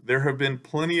admit, there have been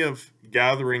plenty of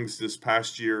gatherings this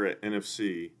past year at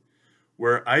NFC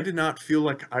where I did not feel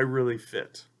like I really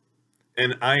fit.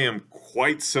 And I am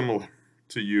quite similar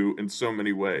to you in so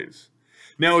many ways.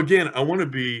 Now, again, I want to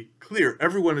be clear.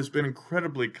 Everyone has been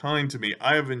incredibly kind to me.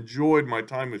 I have enjoyed my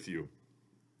time with you.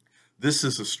 This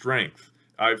is a strength.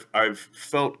 I've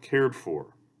felt cared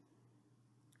for.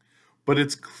 But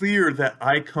it's clear that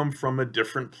I come from a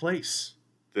different place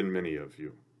than many of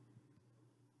you.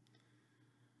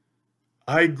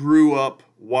 I grew up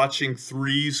watching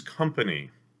Three's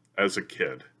Company as a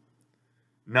kid,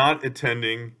 not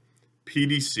attending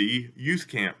PDC youth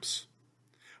camps.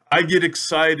 I get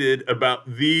excited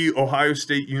about the Ohio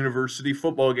State University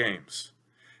football games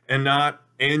and not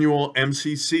annual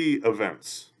MCC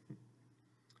events.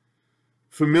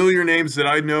 Familiar names that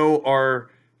I know are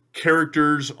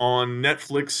characters on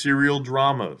Netflix serial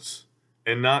dramas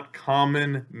and not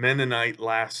common Mennonite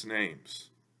last names.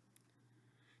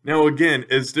 Now again,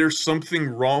 is there something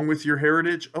wrong with your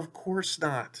heritage? Of course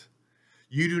not.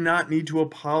 You do not need to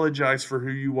apologize for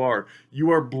who you are.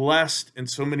 You are blessed in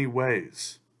so many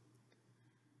ways.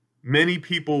 Many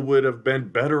people would have been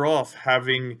better off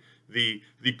having the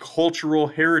cultural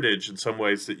heritage in some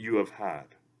ways that you have had.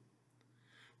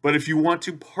 But if you want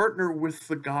to partner with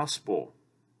the gospel,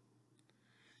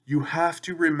 you have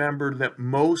to remember that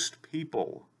most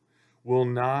people will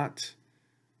not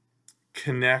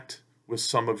connect with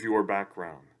some of your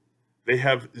background. They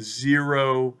have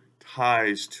zero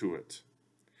ties to it.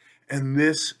 And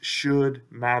this should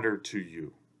matter to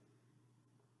you.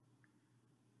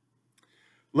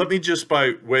 Let me just,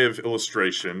 by way of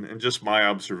illustration and just my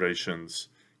observations,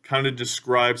 kind of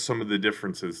describe some of the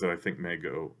differences that I think may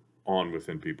go on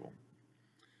within people.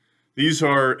 These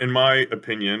are, in my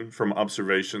opinion, from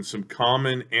observation, some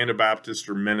common Anabaptist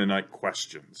or Mennonite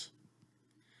questions.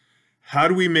 How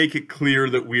do we make it clear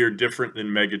that we are different than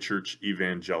megachurch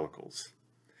evangelicals?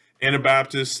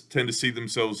 Anabaptists tend to see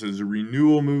themselves as a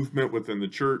renewal movement within the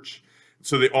church,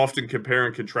 so they often compare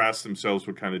and contrast themselves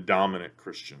with kind of dominant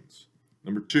Christians.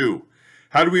 Number two,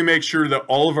 how do we make sure that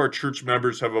all of our church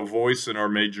members have a voice in our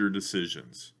major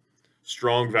decisions?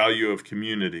 Strong value of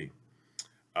community.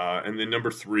 And then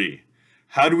number three,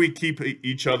 how do we keep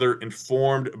each other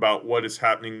informed about what is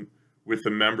happening with the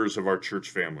members of our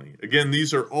church family? Again,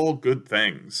 these are all good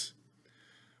things,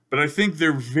 but I think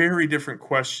they're very different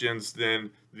questions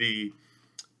than the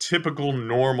typical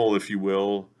normal, if you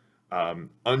will,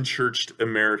 unchurched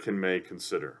American may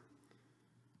consider.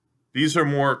 These are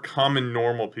more common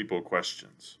normal people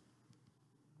questions.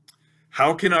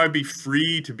 How can I be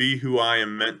free to be who I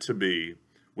am meant to be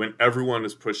when everyone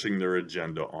is pushing their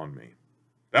agenda on me?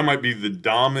 That might be the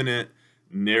dominant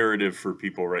narrative for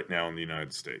people right now in the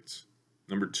United States.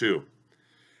 Number two,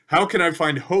 how can I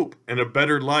find hope and a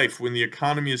better life when the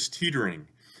economy is teetering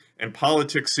and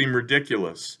politics seem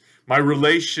ridiculous? My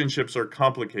relationships are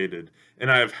complicated and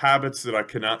I have habits that I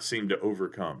cannot seem to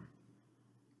overcome.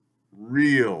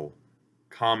 Real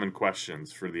common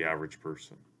questions for the average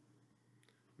person.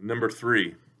 Number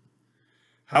three,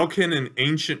 how can an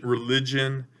ancient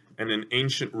religion and an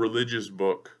ancient religious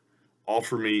book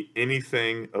offer me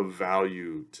anything of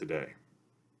value today?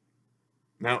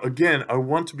 Now, again, I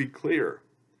want to be clear.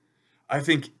 I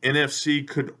think NFC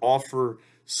could offer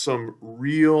some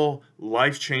real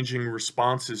life-changing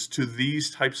responses to these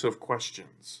types of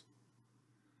questions.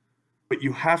 But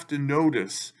you have to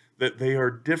notice that they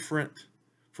are different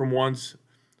from ones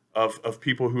of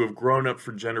people who have grown up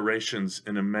for generations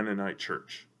in a Mennonite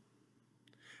church.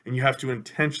 And you have to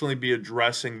intentionally be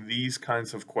addressing these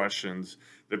kinds of questions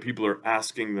that people are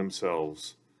asking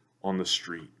themselves on the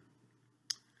street.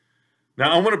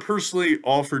 Now, I want to personally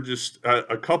offer just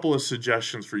a couple of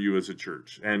suggestions for you as a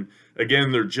church. And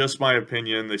again, they're just my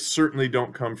opinion. They certainly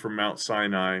don't come from Mount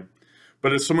Sinai.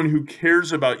 But as someone who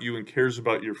cares about you and cares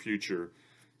about your future,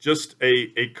 just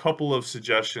a couple of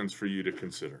suggestions for you to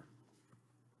consider.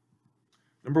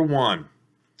 Number one,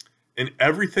 in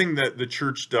everything that the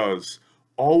church does,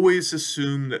 always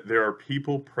assume that there are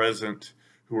people present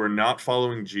who are not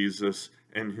following Jesus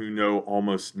and who know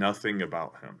almost nothing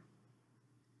about him.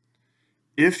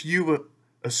 If you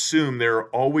assume there are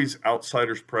always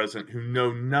outsiders present who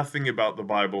know nothing about the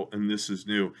Bible and this is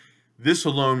new, this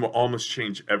alone will almost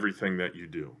change everything that you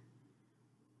do.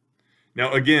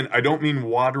 Now, again, I don't mean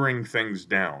watering things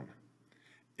down.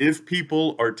 If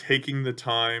people are taking the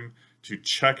time to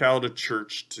check out a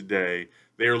church today,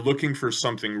 They are looking for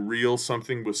something real,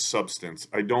 something with substance.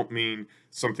 I don't mean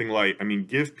something light. I mean,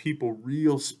 give people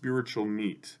real spiritual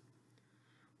meat.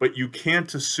 But you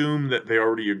can't assume that they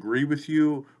already agree with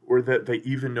you or that they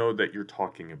even know that you're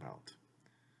talking about.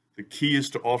 The key is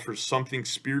to offer something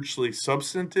spiritually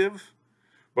substantive,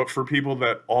 but for people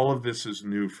that all of this is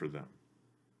new for them.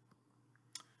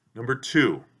 Number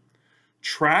 2,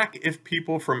 track if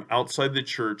people from outside the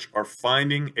church are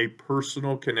finding a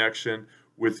personal connection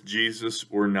with Jesus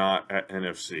or not at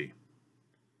NFC.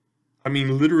 I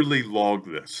mean, literally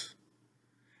log this.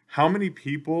 How many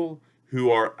people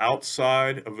who are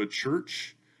outside of a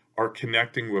church are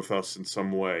connecting with us in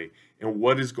some way? And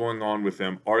what is going on with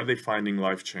them? Are they finding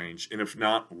life change? And if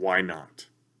not, why not?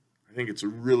 I think it's a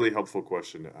really helpful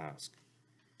question to ask.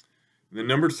 And then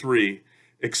number 3,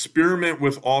 experiment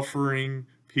with offering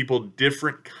people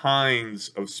different kinds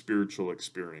of spiritual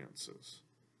experiences.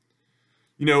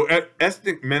 You know,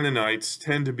 ethnic Mennonites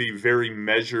tend to be very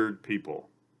measured people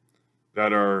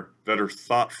that are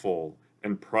thoughtful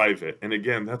and private. And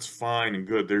again, that's fine and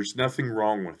good. There's nothing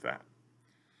wrong with that.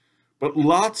 But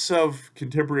lots of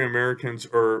contemporary Americans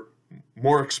are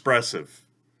more expressive,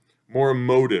 more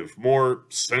emotive, more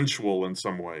sensual in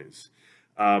some ways,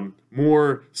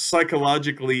 more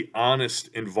psychologically honest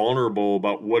and vulnerable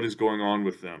about what is going on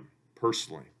with them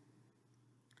personally.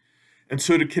 And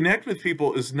so to connect with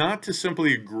people is not to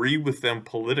simply agree with them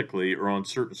politically or on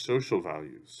certain social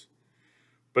values,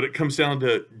 but it comes down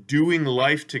to doing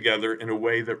life together in a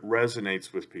way that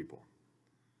resonates with people.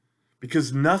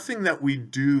 Because nothing that we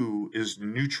do is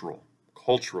neutral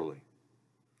culturally.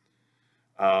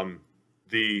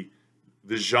 The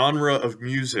genre of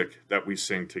music that we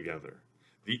sing together,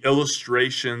 the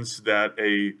illustrations that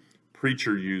a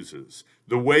preacher uses,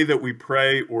 the way that we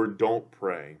pray or don't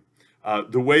pray,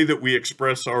 the way that we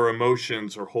express our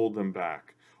emotions or hold them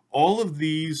back. All of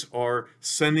these are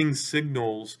sending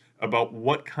signals about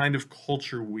what kind of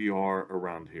culture we are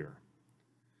around here.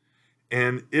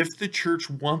 And if the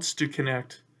church wants to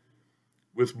connect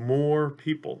with more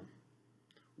people,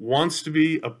 wants to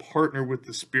be a partner with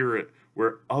the Spirit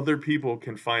where other people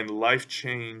can find life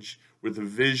change with the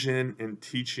vision and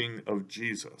teaching of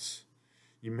Jesus,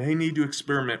 you may need to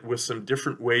experiment with some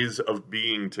different ways of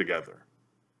being together.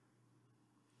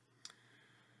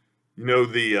 You know,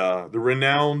 the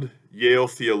renowned Yale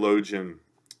theologian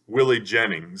Willie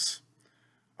Jennings,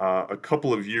 a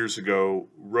couple of years ago,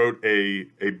 wrote a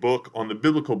book on the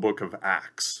biblical book of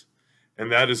Acts.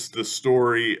 And that is the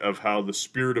story of how the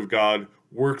Spirit of God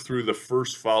worked through the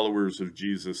first followers of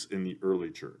Jesus in the early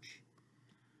church.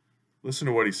 Listen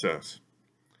to what he says.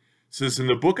 He says, in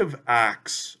the book of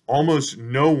Acts, almost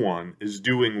no one is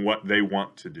doing what they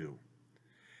want to do.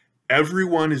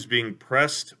 Everyone is being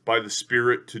pressed by the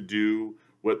Spirit to do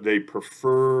what they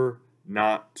prefer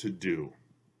not to do.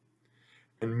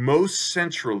 And most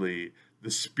centrally,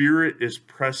 the Spirit is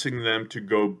pressing them to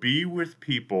go be with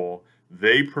people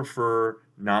they prefer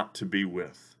not to be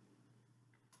with.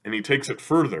 And he takes it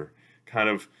further, kind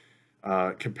of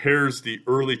compares the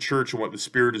early church and what the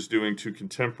Spirit is doing to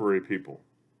contemporary people.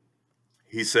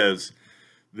 He says,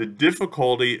 the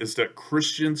difficulty is that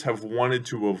Christians have wanted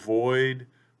to avoid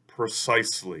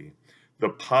precisely the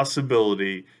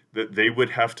possibility that they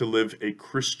would have to live a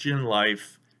Christian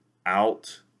life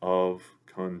out of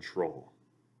control.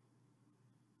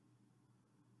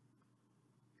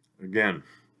 Again,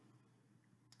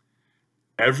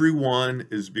 everyone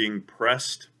is being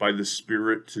pressed by the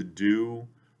Spirit to do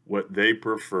what they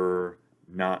prefer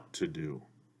not to do.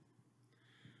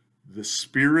 The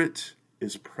Spirit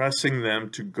is pressing them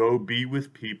to go be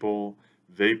with people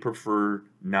they prefer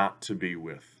not to be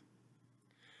with.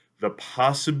 The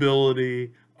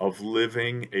possibility of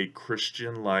living a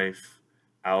Christian life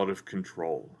out of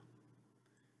control.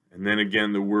 And then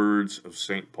again, the words of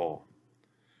St. Paul.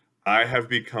 I have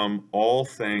become all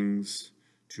things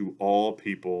to all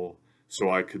people so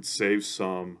I could save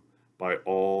some by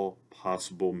all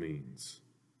possible means.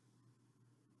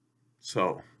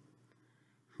 So,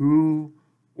 who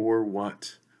or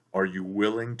what are you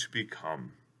willing to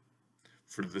become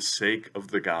for the sake of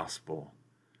the gospel,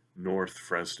 North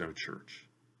Fresno Church?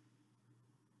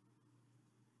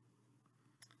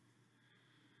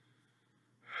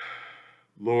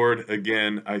 Lord,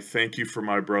 again, I thank you for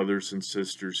my brothers and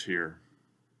sisters here.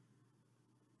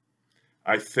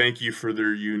 I thank you for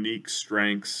their unique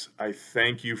strengths. I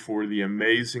thank you for the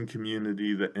amazing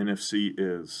community that NFC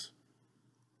is.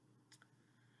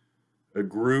 A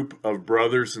group of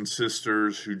brothers and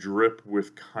sisters who drip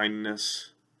with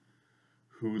kindness,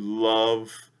 who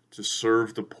love to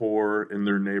serve the poor in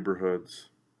their neighborhoods,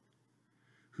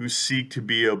 who seek to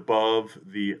be above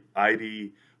the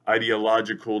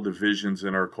ideological divisions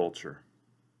in our culture.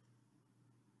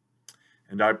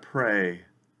 And I pray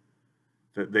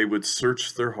that they would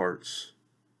search their hearts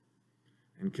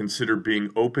and consider being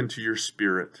open to your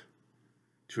Spirit,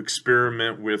 to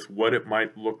experiment with what it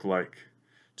might look like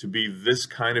to be this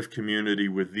kind of community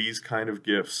with these kind of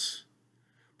gifts,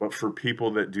 but for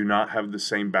people that do not have the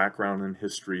same background and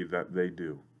history that they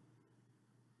do.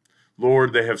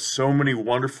 Lord, they have so many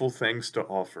wonderful things to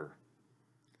offer.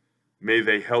 May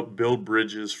they help build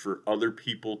bridges for other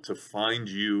people to find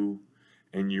you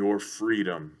and your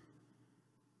freedom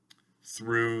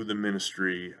through the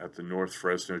ministry at the North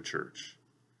Fresno Church.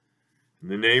 In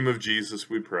the name of Jesus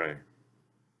we pray.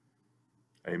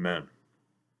 Amen.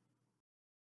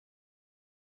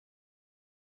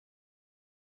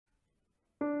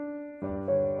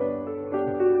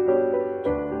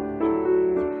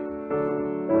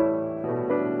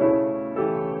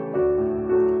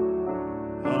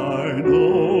 I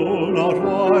know not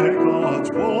why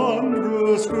God's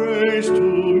wondrous grace to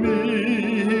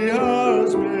me He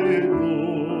has made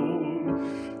known,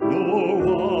 nor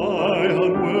why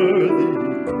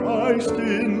unworthy Christ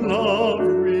in love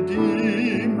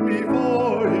redeemed me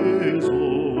for His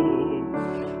own.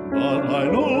 But I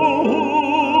know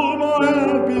whom I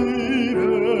have believed,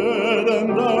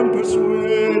 and am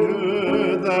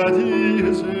persuaded that He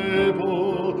is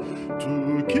able to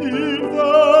keep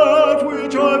that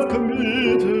which I've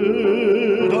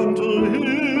committed unto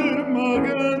Him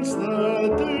against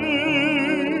that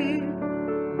day.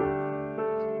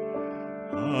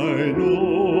 I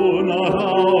know not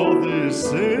how this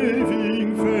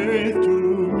saving faith to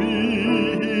me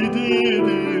He did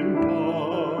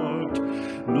impart,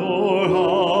 nor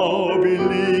how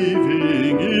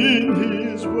believing in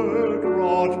His word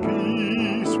wrought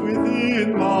peace within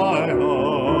my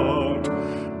heart.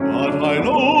 But I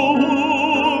know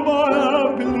whom I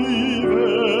have believed,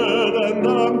 and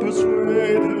am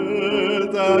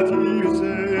persuaded that He is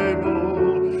able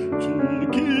to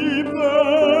keep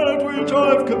that which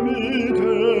I've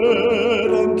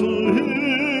committed unto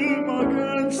Him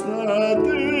against that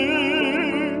day.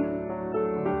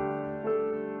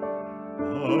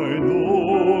 I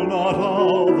know not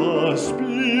how the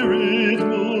Spirit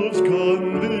moves,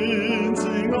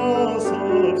 convincing us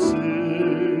of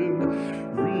sin,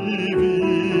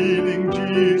 revealing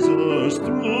Jesus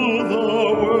through the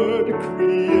Word,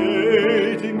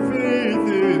 creating faith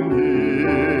in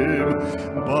Him.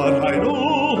 But I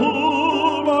know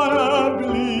whom I have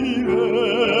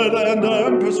believed, and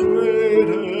am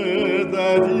persuaded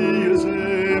that He is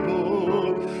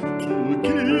able to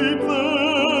keep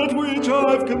that which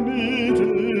I've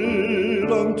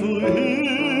committed unto Him